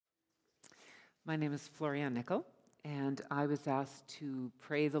My name is Florian Nickel, and I was asked to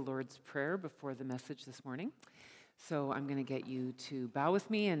pray the Lord's Prayer before the message this morning. So I'm going to get you to bow with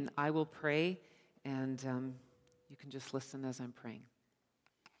me, and I will pray, and you can just listen as I'm praying.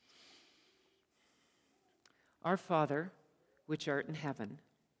 Our Father, which art in heaven.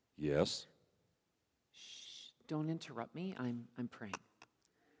 Yes, Shh, don't interrupt me. I'm praying.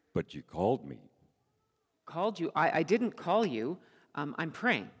 but you called me. Called you? I didn't call you. I'm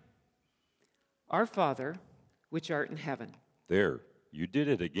praying. Our Father, which art in heaven. There, you did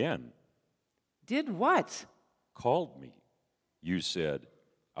it again. Did what? Called me. You said,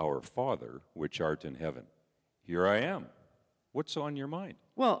 Our Father, which art in heaven. Here I am. What's on your mind?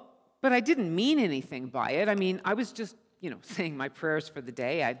 Well, but I didn't mean anything by it. I mean, I was just, saying my prayers for the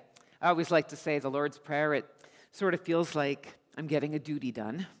day. I always like to say the Lord's Prayer. It sort of feels like I'm getting a duty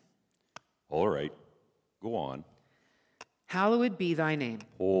done. All right, go on. Hallowed be thy name.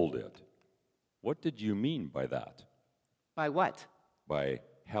 Hold it. What did you mean by that? By what? By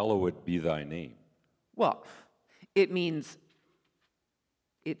hallowed be thy name. Well, it means,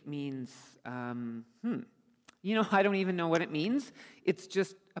 I don't even know what it means. It's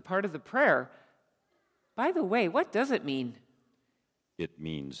just a part of the prayer. By the way, what does it mean? It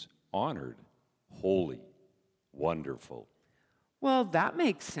means honored, holy, wonderful. Well, that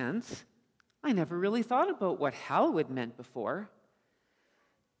makes sense. I never really thought about what hallowed meant before.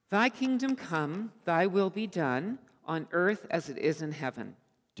 Thy kingdom come, thy will be done, on earth as it is in heaven.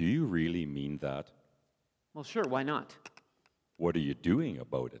 Do you really mean that? Well, sure, why not? What are you doing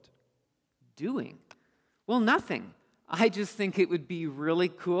about it? Doing? Well, nothing. I just think it would be really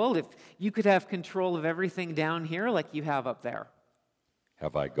cool if you could have control of everything down here like you have up there.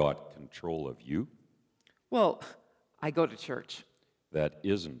 Have I got control of you? Well, I go to church. That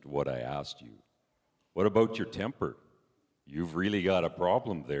isn't what I asked you. What about your temper? You've really got a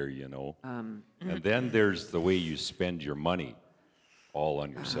problem there, And then there's the way you spend your money, all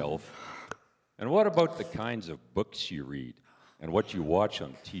on yourself. And what about the kinds of books you read and what you watch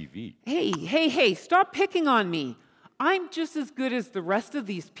on TV? Hey, stop picking on me. I'm just as good as the rest of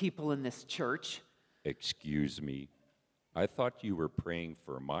these people in this church. Excuse me. I thought you were praying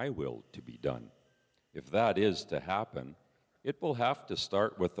for my will to be done. If that is to happen, it will have to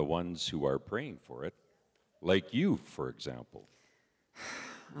start with the ones who are praying for it. Like you, for example.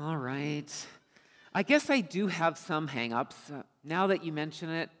 All right. I guess I do have some hang-ups. Now that you mention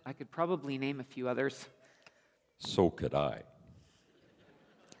it, I could probably name a few others. So could I.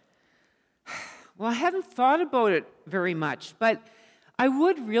 Well, I haven't thought about it very much, but I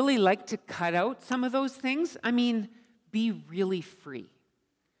would really like to cut out some of those things. I mean, be really free.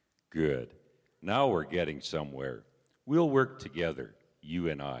 Good. Now we're getting somewhere. We'll work together, you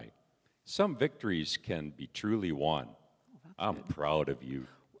and I. Some victories can be truly won. I'm proud of you.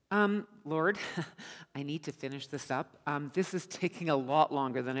 Lord, I need to finish this up. This is taking a lot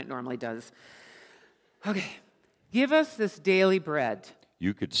longer than it normally does. Okay, give us this daily bread.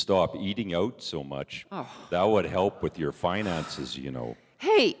 You could stop eating out so much. That would help with your finances,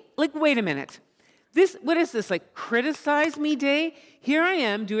 Hey, wait a minute. What is this, criticize me day? Here I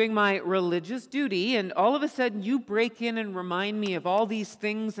am doing my religious duty, and all of a sudden you break in and remind me of all these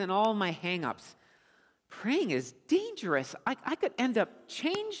things and all my hang-ups. Praying is dangerous. I could end up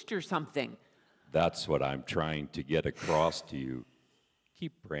changed or something. That's what I'm trying to get across to you.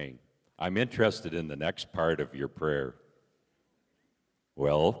 Keep praying. I'm interested in the next part of your prayer.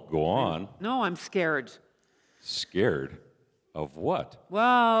 Well, go on. No, I'm scared. Scared? Of what?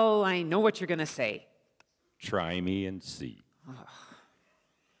 Well, I know what you're going to say. Try me and see.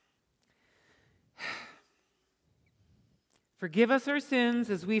 Forgive us our sins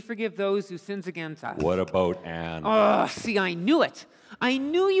as we forgive those who sins against us. What about Anne? See, I knew it. I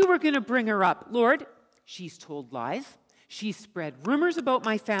knew you were going to bring her up. Lord, she's told lies. She spread rumors about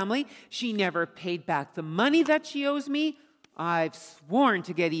my family. She never paid back the money that she owes me. I've sworn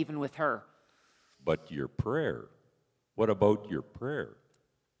to get even with her. But your prayer. What about your prayer?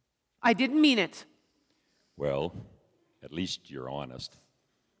 I didn't mean it. Well, at least you're honest.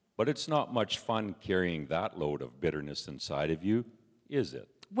 But it's not much fun carrying that load of bitterness inside of you, is it?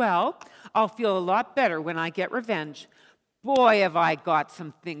 Well, I'll feel a lot better when I get revenge. Boy, have I got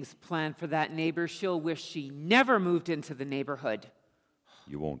some things planned for that neighbor. She'll wish she never moved into the neighborhood.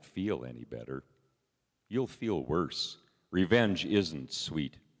 You won't feel any better. You'll feel worse. Revenge isn't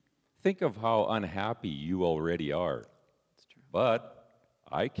sweet. Think of how unhappy you already are. That's true. But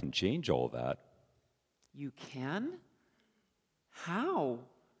I can change all that. You can? How?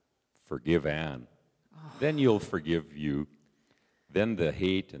 Forgive Anne. Then you'll forgive you. Then the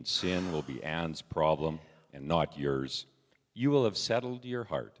hate and sin will be Anne's problem and not yours. You will have settled your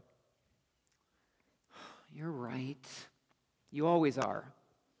heart. You're right. You always are.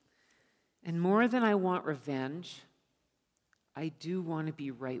 And more than I want revenge, I do want to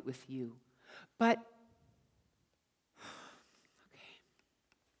be right with you. But, okay.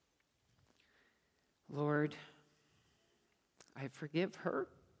 Lord, I forgive her.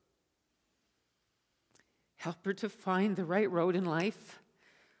 Help her to find the right road in life.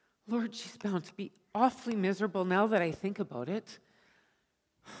 Lord, she's bound to be awfully miserable now that I think about it.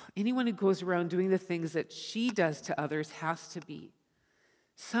 Anyone who goes around doing the things that she does to others has to be.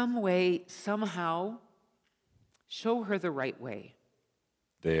 Some way, somehow, show her the right way.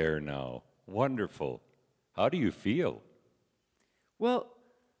 There now. Wonderful. How do you feel? Well,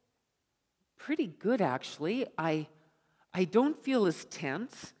 pretty good, actually. I don't feel as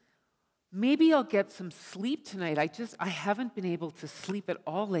tense. Maybe I'll get some sleep tonight. I haven't been able to sleep at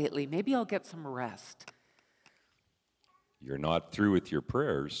all lately. Maybe I'll get some rest. You're not through with your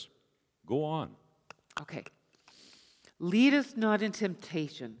prayers. Go on. Okay. Lead us not in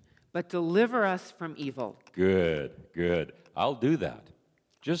temptation, but deliver us from evil. Good, good. I'll do that.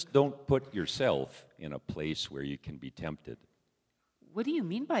 Just don't put yourself in a place where you can be tempted. What do you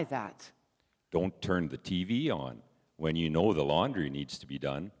mean by that? Don't turn the TV on when you know the laundry needs to be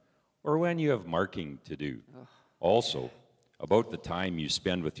done or when you have marking to do. Ugh. Also, about the time you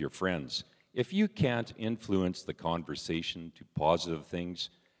spend with your friends, if you can't influence the conversation to positive things,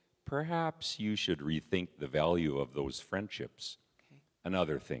 perhaps you should rethink the value of those friendships. Okay.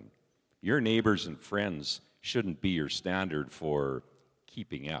 Another thing, your neighbors and friends shouldn't be your standard for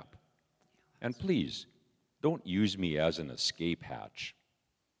keeping up. And please, don't use me as an escape hatch.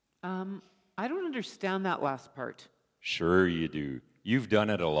 I don't understand that last part. Sure you do. You've done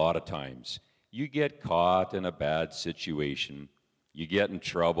it a lot of times. You get caught in a bad situation, you get in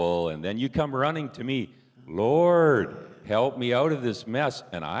trouble, and then you come running to me, Lord, help me out of this mess,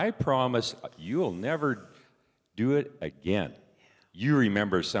 and I promise you'll never do it again. You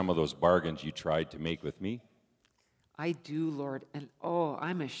remember some of those bargains you tried to make with me? I do, Lord, and oh,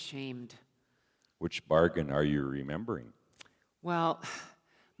 I'm ashamed. Which bargain are you remembering? Well,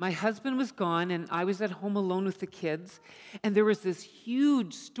 my husband was gone, and I was at home alone with the kids, and there was this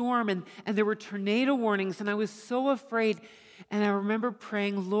huge storm, and there were tornado warnings, and I was so afraid, and I remember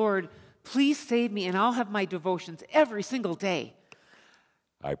praying, Lord, please save me, and I'll have my devotions every single day.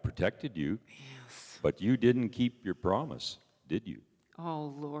 I protected you, yes, but you didn't keep your promise, did you?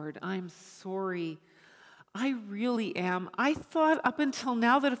 Oh, Lord, I'm sorry. I really am. I thought up until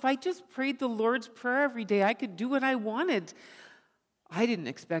now that if I just prayed the Lord's Prayer every day, I could do what I wanted. I didn't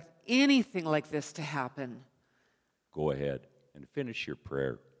expect anything like this to happen. Go ahead and finish your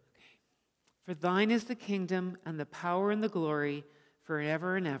prayer. Okay. For thine is the kingdom and the power and the glory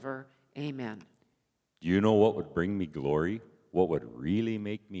forever and ever. Amen. Do you know what would bring me glory? What would really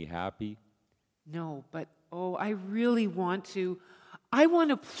make me happy? No, but I really want to. I want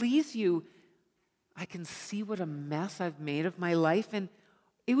to please you. I can see what a mess I've made of my life, and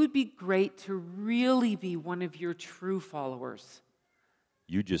it would be great to really be one of your true followers.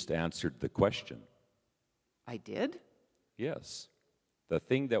 You just answered the question. I did? Yes. The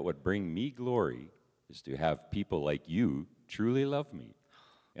thing that would bring me glory is to have people like you truly love me.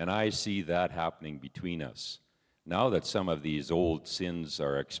 And I see that happening between us. Now that some of these old sins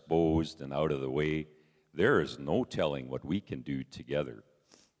are exposed and out of the way, there is no telling what we can do together.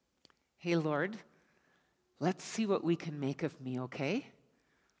 Hey, Lord, let's see what we can make of me, okay?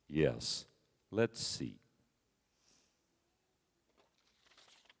 Yes, let's see.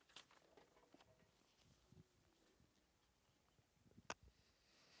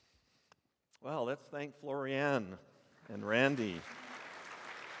 Well, let's thank Florianne and Randy.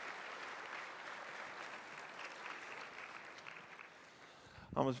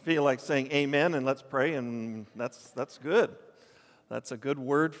 I almost feel like saying amen and let's pray, and that's good. That's a good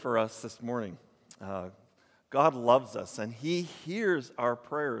word for us this morning. God loves us, and He hears our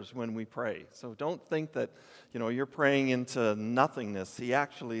prayers when we pray. So don't think that, you're praying into nothingness. He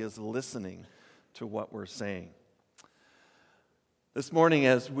actually is listening to what we're saying. This morning,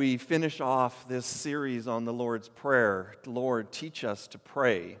 as we finish off this series on the Lord's Prayer, Lord, teach us to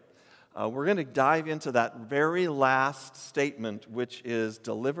pray, we're going to dive into that very last statement, which is,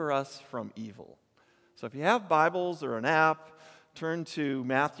 deliver us from evil. So if you have Bibles or an app, turn to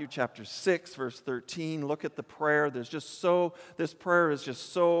Matthew chapter 6, verse 13. Look at the prayer. This prayer is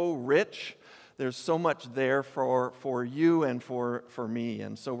just so rich. There's so much there for you and for me.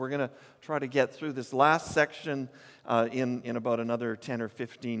 And so we're going to try to get through this last section in about another 10 or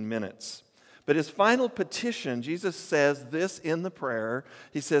 15 minutes. But his final petition, Jesus says this in the prayer.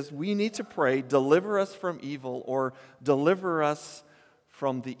 He says, we need to pray, deliver us from evil, or deliver us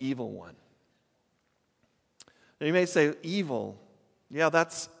from the evil one. Now, you may say, evil. Yeah,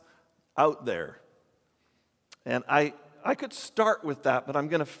 that's out there. And I could start with that, but I'm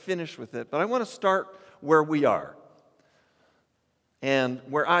going to finish with it. But I want to start where we are and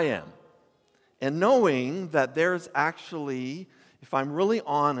where I am. And knowing that there's actually, if I'm really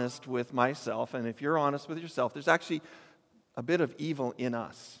honest with myself, and if you're honest with yourself, there's actually a bit of evil in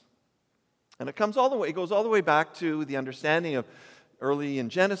us. And it goes all the way back to the understanding of early in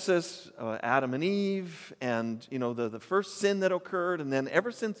Genesis, Adam and Eve, and the first sin that occurred, and then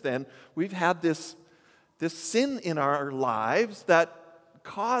ever since then, we've had this sin in our lives that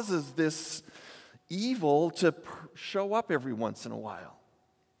causes this evil to show up every once in a while.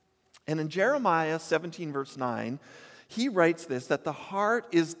 And in Jeremiah 17, verse 9, he writes this, that the heart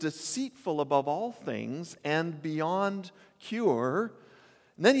is deceitful above all things and beyond cure.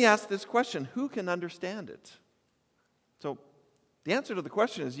 And then he asks this question, who can understand it? So the answer to the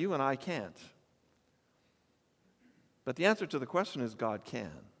question is you and I can't. But the answer to the question is God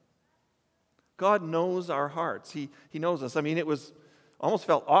can. God knows our hearts. He knows us. I mean, it was almost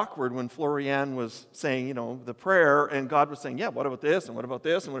felt awkward when Florianne was saying, the prayer, and God was saying, yeah, what about this, and what about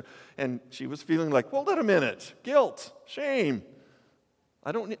this? And she was feeling like, hold on a minute, guilt, shame.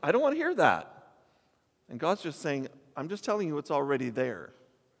 I don't want to hear that. And God's just saying, I'm just telling you what's already there.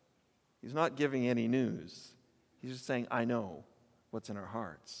 He's not giving any news. He's just saying, I know what's in our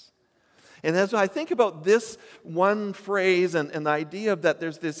hearts. And as I think about this one phrase and the idea of that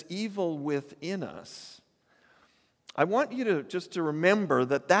there's this evil within us, I want you to remember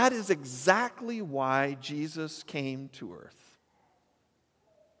that is exactly why Jesus came to earth.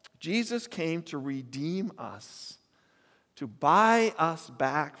 Jesus came to redeem us, to buy us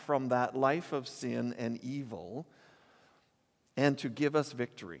back from that life of sin and evil, and to give us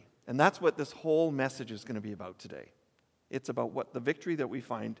victory. And that's what this whole message is going to be about today. It's about what the victory that we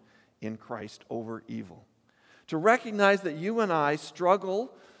find in Christ over evil. To recognize that you and I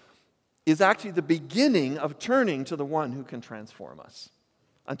struggle is actually the beginning of turning to the one who can transform us.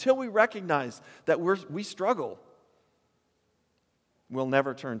 Until we recognize that we struggle, we'll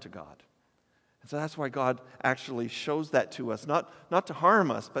never turn to God. And so that's why God actually shows that to us, not to harm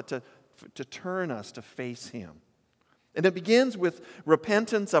us, but to turn us to face Him. And it begins with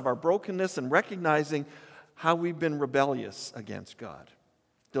repentance of our brokenness and recognizing how we've been rebellious against God.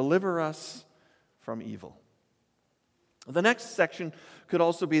 Deliver us from evil. The next section could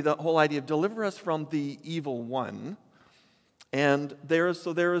also be the whole idea of deliver us from the evil one. And there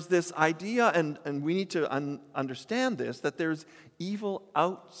is this idea, and we need to understand this, that there's evil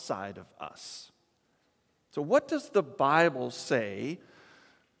outside of us. So what does the Bible say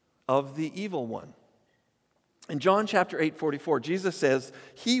of the evil one? In John chapter 8:44, Jesus says,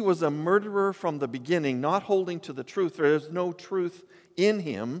 he was a murderer from the beginning, not holding to the truth. There is no truth in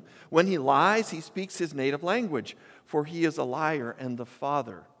him. When he lies, he speaks his native language, for he is a liar and the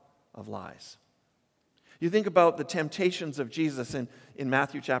father of lies. You think about the temptations of Jesus in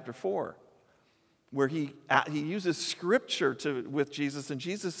Matthew chapter 4, where he uses scripture with Jesus, and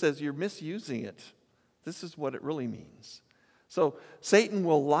Jesus says, you're misusing it. This is what it really means. So Satan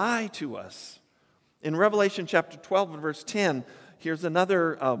will lie to us. In Revelation chapter 12 and verse 10, here's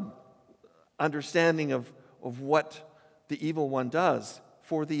another understanding of what the evil one does.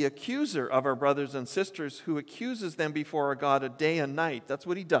 For the accuser of our brothers and sisters who accuses them before our God a day and night. That's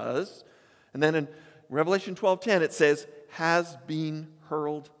what he does. And then in Revelation 12:10 it says, has been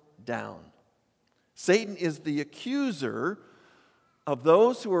hurled down. Satan is the accuser of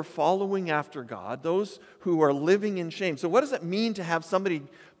those who are following after God, those who are living in shame. So what does it mean to have somebody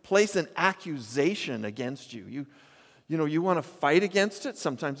place an accusation against you? You want to fight against it.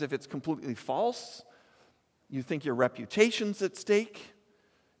 Sometimes if it's completely false, you think your reputation's at stake.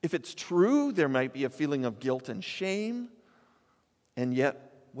 If it's true, there might be a feeling of guilt and shame. And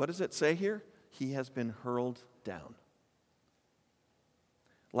yet, what does it say here? He has been hurled down.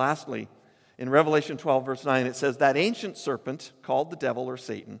 Lastly, in Revelation 12, verse 9, it says, that ancient serpent, called the devil or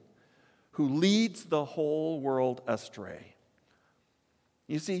Satan, who leads the whole world astray.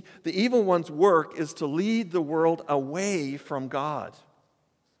 You see, the evil one's work is to lead the world away from God.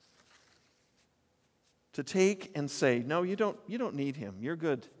 To take and say, no, you don't need him. You're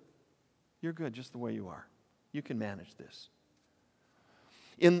good. You're good just the way you are. You can manage this.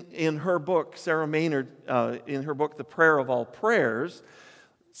 In her book, Sarah Maynard, in her book, The Prayer of All Prayers,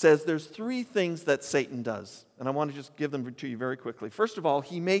 says there's three things that Satan does. And I want to just give them to you very quickly. First of all,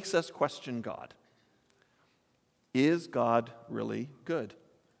 he makes us question God. Is God really good?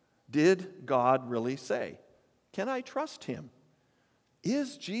 Did God really say? Can I trust him?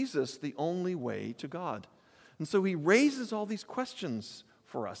 Is Jesus the only way to God? And so he raises all these questions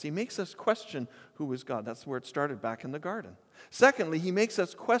for us. He makes us question who is God. That's where it started back in the garden. Secondly, he makes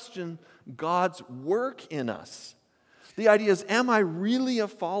us question God's work in us. The idea is, am I really a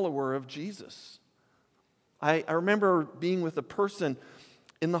follower of Jesus? I remember being with a person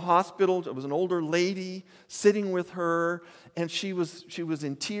in the hospital. It was an older lady, sitting with her, and she was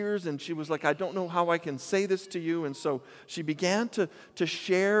in tears, and she was like, I don't know how I can say this to you. And so she began to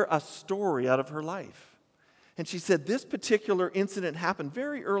share a story out of her life. And she said this particular incident happened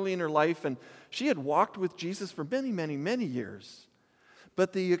very early in her life, and she had walked with Jesus for many, many, many years.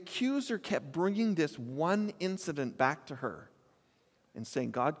 But the accuser kept bringing this one incident back to her and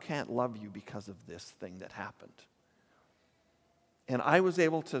saying, God can't love you because of this thing that happened. And I was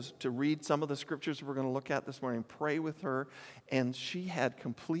able to read some of the scriptures we're going to look at this morning, pray with her, and she had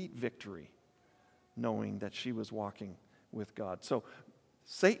complete victory knowing that she was walking with God. So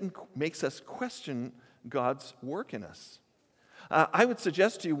Satan makes us question God's work in us. I would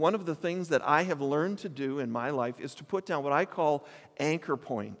suggest to you one of the things that I have learned to do in my life is to put down what I call anchor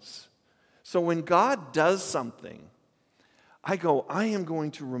points. So when God does something, I go, I am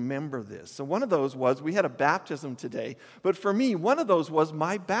going to remember this. So one of those was, we had a baptism today, but for me, one of those was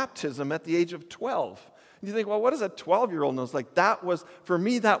my baptism at the age of 12. And you think, well, what does a 12-year-old know? It's like, that was, for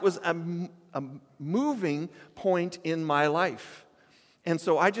me, that was a moving point in my life. And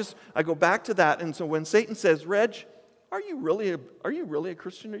so I go back to that. And so when Satan says, Reg, are you really a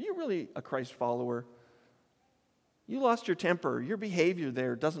Christian? Are you really a Christ follower? You lost your temper. Your behavior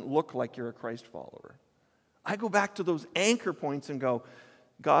there doesn't look like you're a Christ follower. I go back to those anchor points and go,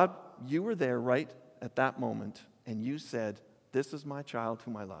 God, you were there right at that moment, and you said, this is my child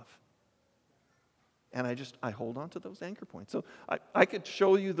whom I love. And I hold on to those anchor points. So I could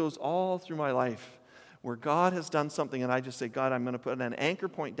show you those all through my life where God has done something, and I just say, God, I'm going to put an anchor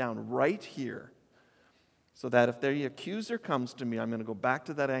point down right here so that if the accuser comes to me, I'm going to go back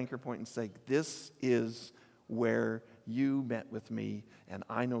to that anchor point and say, this is where you met with me, and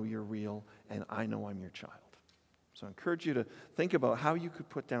I know you're real, and I know I'm your child. So I encourage you to think about how you could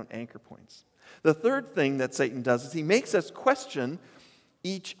put down anchor points. The third thing that Satan does is he makes us question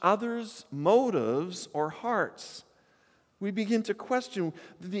each other's motives or hearts. We begin to question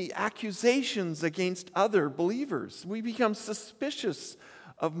the accusations against other believers. We become suspicious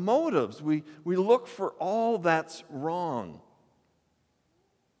of motives. We look for all that's wrong.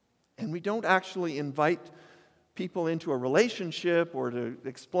 And we don't actually invite people into a relationship or to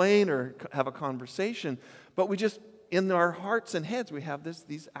explain or have a conversation, but we just, in our hearts and heads, we have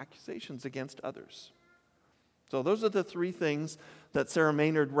these accusations against others. So those are the three things that Sarah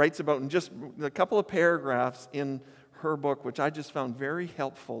Maynard writes about in just a couple of paragraphs in her book, which I just found very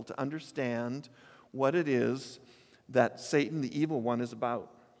helpful to understand what it is that Satan, the evil one, is about.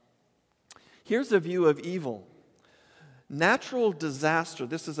 Here's a view of evil. Natural disaster,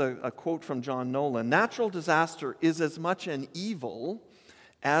 this is a quote from John Nolan, natural disaster is as much an evil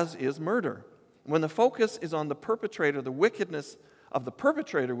as is murder. When the focus is on the perpetrator, the wickedness of the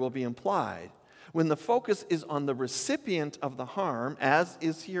perpetrator will be implied. When the focus is on the recipient of the harm, as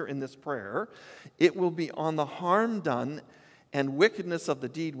is here in this prayer, it will be on the harm done, and wickedness of the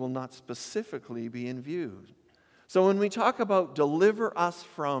deed will not specifically be in view. So when we talk about deliver us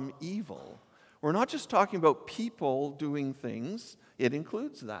from evil, we're not just talking about people doing things. It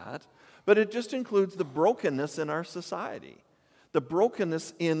includes that, but it just includes the brokenness in our society, the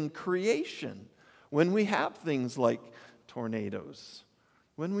brokenness in creation. When we have things like tornadoes,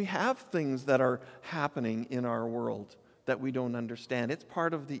 when we have things that are happening in our world that we don't understand, it's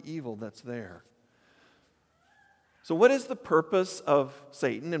part of the evil that's there. So what is the purpose of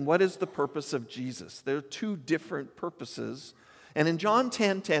Satan and what is the purpose of Jesus? There are two different purposes. And in John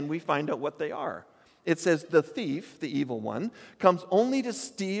 10:10, we find out what they are. It says, the thief, the evil one, comes only to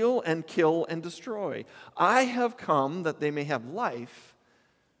steal and kill and destroy. I have come that they may have life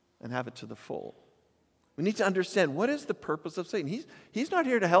and have it to the full. We need to understand, what is the purpose of Satan? He's not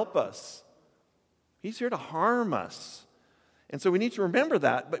here to help us. He's here to harm us. And so we need to remember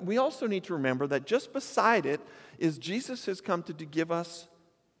that, but we also need to remember that just beside it is Jesus has come to give us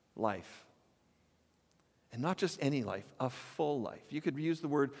life. And not just any life, a full life. You could use the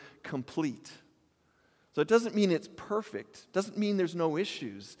word complete. So it doesn't mean it's perfect. It doesn't mean there's no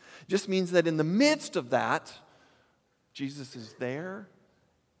issues. It just means that in the midst of that, Jesus is there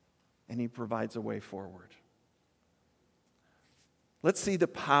and he provides a way forward. Let's see the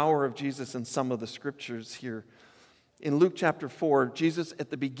power of Jesus in some of the scriptures here. In Luke chapter 4, Jesus at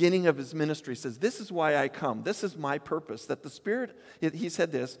the beginning of his ministry says, this is why I come. This is my purpose. That the Spirit, he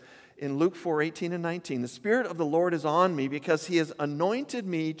said this in Luke 4:18 and 19, the Spirit of the Lord is on me because he has anointed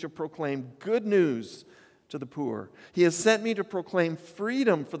me to proclaim good news to the poor. He has sent me to proclaim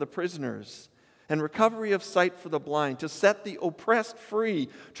freedom for the prisoners and recovery of sight for the blind, to set the oppressed free,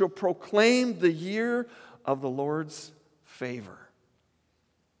 to proclaim the year of the Lord's favor.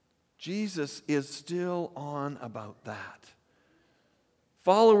 Jesus is still on about that.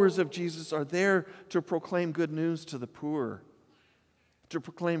 Followers of Jesus are there to proclaim good news to the poor, to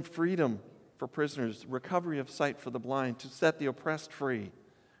proclaim freedom for prisoners, recovery of sight for the blind, to set the oppressed free.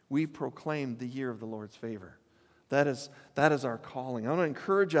 We proclaim the year of the Lord's favor. That is our calling. I want to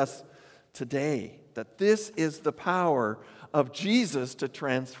encourage us today that this is the power of Jesus to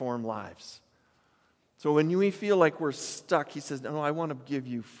transform lives. So when we feel like we're stuck, he says, no, I want to give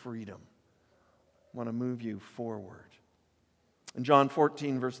you freedom. I want to move you forward. In John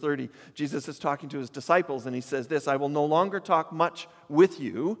 14, verse 30, Jesus is talking to his disciples, and he says this, I will no longer talk much with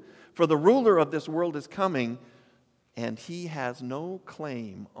you, for the ruler of this world is coming, and he has no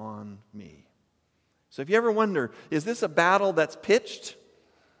claim on me. So if you ever wonder, is this a battle that's pitched?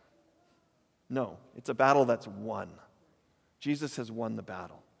 No, it's a battle that's won. Jesus has won the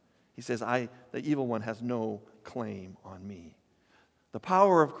battle. He says, the evil one has no claim on me. The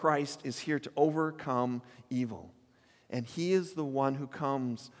power of Christ is here to overcome evil. And he is the one who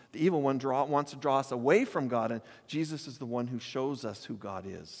comes. The evil one wants to draw us away from God, and Jesus is the one who shows us who God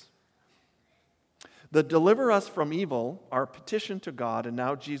is. The deliver us from evil, our petition to God, and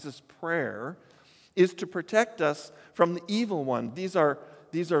now Jesus' prayer, is to protect us from the evil one. These are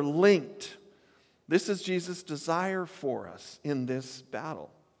linked. This is Jesus' desire for us in this battle.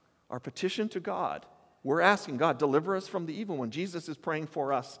 Our petition to God. We're asking God, deliver us from the evil one. Jesus is praying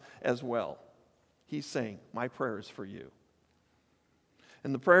for us as well. He's saying, my prayer is for you.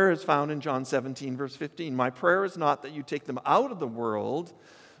 And the prayer is found in John 17, verse 15. My prayer is not that you take them out of the world,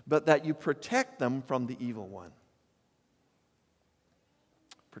 but that you protect them from the evil one.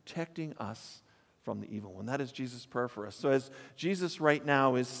 Protecting us from the evil one. That is Jesus' prayer for us. So as Jesus right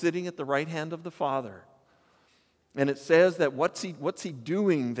now is sitting at the right hand of the Father, and it says that what's he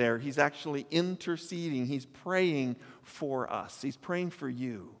doing there? He's actually interceding. He's praying for us. He's praying for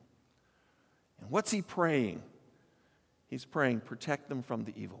you. And what's he praying? He's praying, protect them from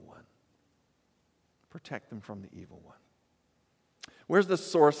the evil one. Protect them from the evil one. Where's the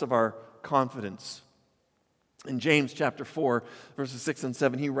source of our confidence? In James chapter 4, verses 6 and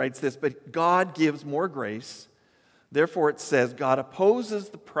 7, he writes this, but God gives more grace. Therefore it says, God opposes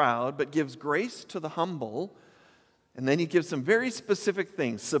the proud, but gives grace to the humble. And then he gives some very specific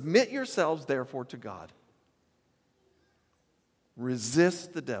things. Submit yourselves, therefore, to God.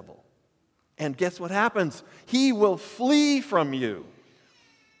 Resist the devil. And guess what happens? He will flee from you.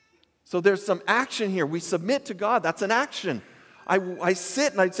 So there's some action here. We submit to God. That's an action. I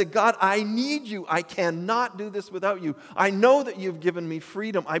sit and I say, God, I need you. I cannot do this without you. I know that you've given me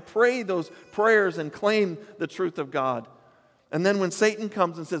freedom. I pray those prayers and claim the truth of God. And then when Satan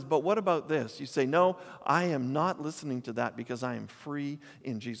comes and says, but what about this? You say, no, I am not listening to that because I am free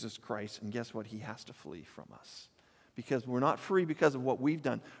in Jesus Christ. And guess what? He has to flee from us. Because we're not free because of what we've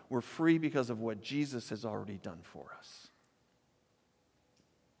done. We're free because of what Jesus has already done for us.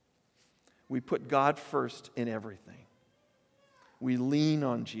 We put God first in everything. We lean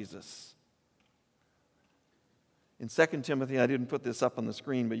on Jesus. In 2 Timothy, I didn't put this up on the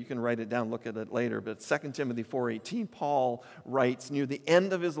screen, but you can write it down, look at it later. But 2 Timothy 4:18, Paul writes near the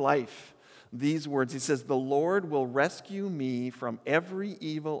end of his life these words. He says, the Lord will rescue me from every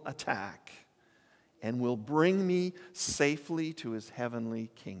evil attack and will bring me safely to his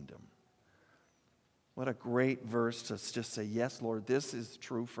heavenly kingdom. What a great verse to just say, yes, Lord, this is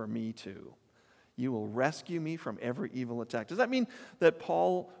true for me too. You will rescue me from every evil attack. Does that mean that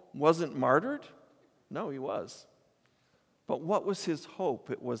Paul wasn't martyred? No, he was. But what was his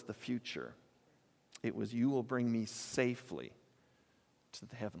hope? It was the future. It was, you will bring me safely to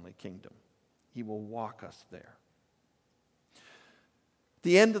the heavenly kingdom. He will walk us there.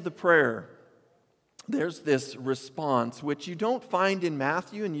 The end of the prayer, there's this response, which you don't find in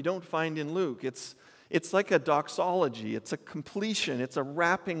Matthew and you don't find in Luke. It's like a doxology. It's a completion. It's a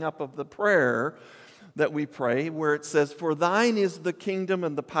wrapping up of the prayer that we pray, where it says, for thine is the kingdom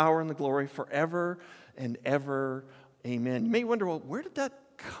and the power and the glory forever and ever. Amen. You may wonder, well, where did that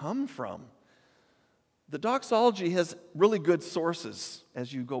come from? The doxology has really good sources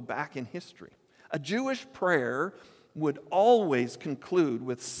as you go back in history. A Jewish prayer would always conclude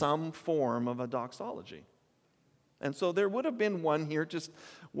with some form of a doxology. And so there would have been one here, just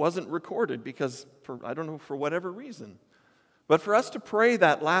wasn't recorded because, I don't know, for whatever reason. But for us to pray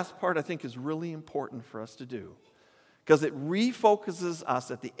that last part, I think, is really important for us to do. Because it refocuses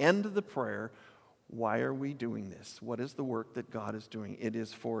us at the end of the prayer. Why are we doing this? What is the work that God is doing? It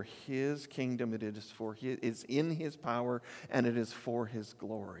is for His kingdom, it's in His power, and it is for His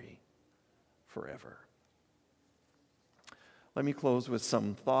glory forever. Let me close with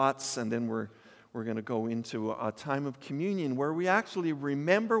some thoughts, and then we're going to go into a time of communion where we actually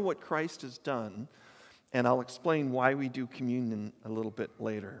remember what Christ has done, and I'll explain why we do communion a little bit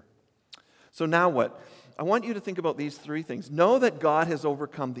later. So now what? I want you to think about these three things. Know that God has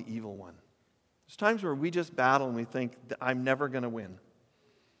overcome the evil one. There's times where we just battle and we think, I'm never going to win.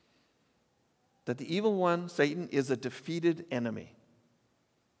 That the evil one, Satan, is a defeated enemy.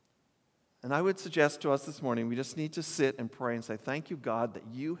 And I would suggest to us this morning, we just need to sit and pray and say, thank you, God, that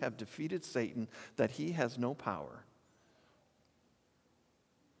you have defeated Satan, that he has no power.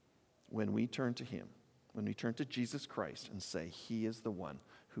 When we turn to him, when we turn to Jesus Christ and say, he is the one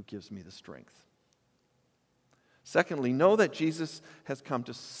who gives me the strength. Secondly, know that Jesus has come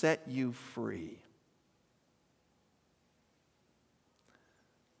to set you free.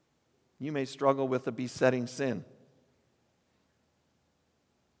 You may struggle with a besetting sin.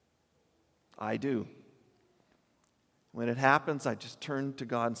 I do. When it happens, I just turn to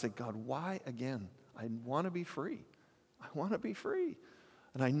God and say, God, why again? I want to be free. I want to be free.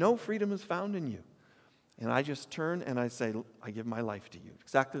 And I know freedom is found in you. And I just turn and I say, I give my life to you.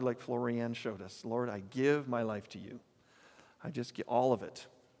 Exactly like Florianne showed us. Lord, I give my life to you. I just give all of it.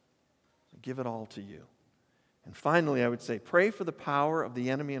 I give it all to you. And finally, I would say, pray for the power of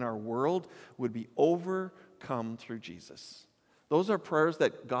the enemy in our world would be overcome through Jesus. Those are prayers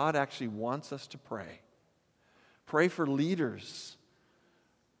that God actually wants us to pray. Pray for leaders.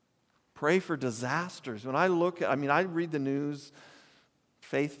 Pray for disasters. When I I read the news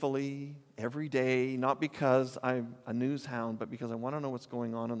faithfully every day, not because I'm a news hound, but because I want to know what's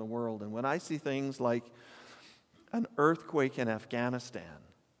going on in the world. And when I see things like an earthquake in Afghanistan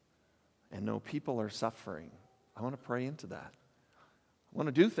and know people are suffering, I want to pray into that. I want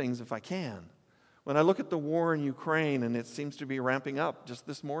to do things if I can. When I look at the war in Ukraine, and it seems to be ramping up just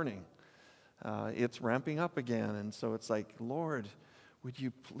this morning, it's ramping up again. And so it's like, Lord, would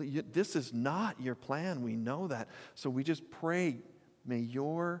you please, this is not your plan. We know that. So we just pray, may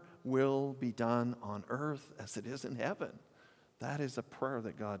your will be done on earth as it is in heaven. That is a prayer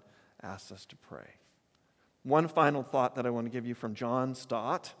that God asks us to pray. One final thought that I want to give you from John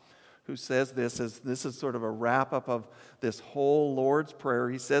Stott, who says this is sort of a wrap-up of this whole Lord's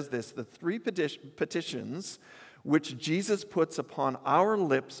Prayer. He says this, the three petitions which Jesus puts upon our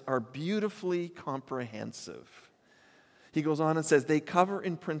lips are beautifully comprehensive. He goes on and says, they cover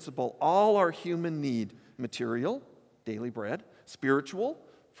in principle all our human need, material, daily bread, spiritual,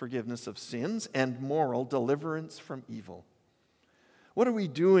 forgiveness of sins, and moral, deliverance from evil. What are we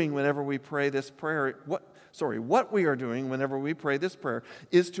doing whenever we pray this prayer? What we are doing whenever we pray this prayer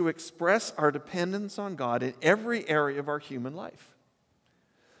is to express our dependence on God in every area of our human life.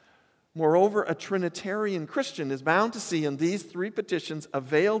 Moreover, a Trinitarian Christian is bound to see in these three petitions a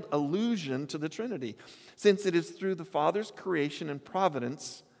veiled allusion to the Trinity, since it is through the Father's creation and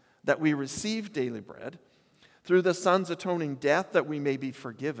providence that we receive daily bread, through the Son's atoning death that we may be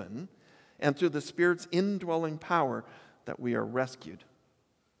forgiven, and through the Spirit's indwelling power that we are rescued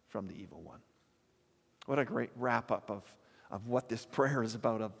from the evil one. What a great wrap-up of what this prayer is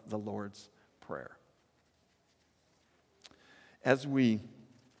about, of the Lord's Prayer. As we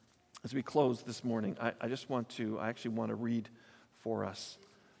close this morning, I actually want to read for us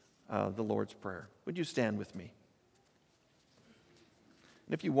the Lord's Prayer. Would you stand with me?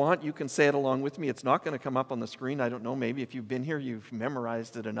 And if you want, you can say it along with me. It's not going to come up on the screen. I don't know, maybe if you've been here, you've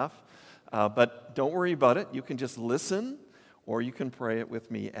memorized it enough. But don't worry about it. You can just listen, or you can pray it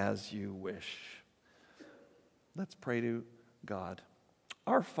with me as you wish. Let's pray to God.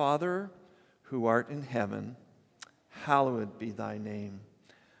 Our Father, who art in heaven, hallowed be thy name.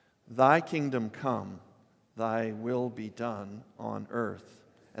 Thy kingdom come, thy will be done on earth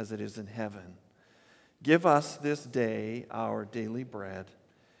as it is in heaven. Give us this day our daily bread,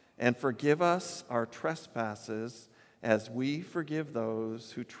 and forgive us our trespasses as we forgive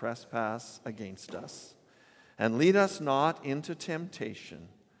those who trespass against us. And lead us not into temptation,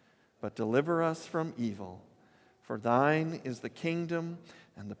 but deliver us from evil. For thine is the kingdom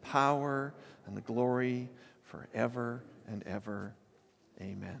and the power and the glory forever and ever.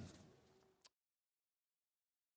 Amen.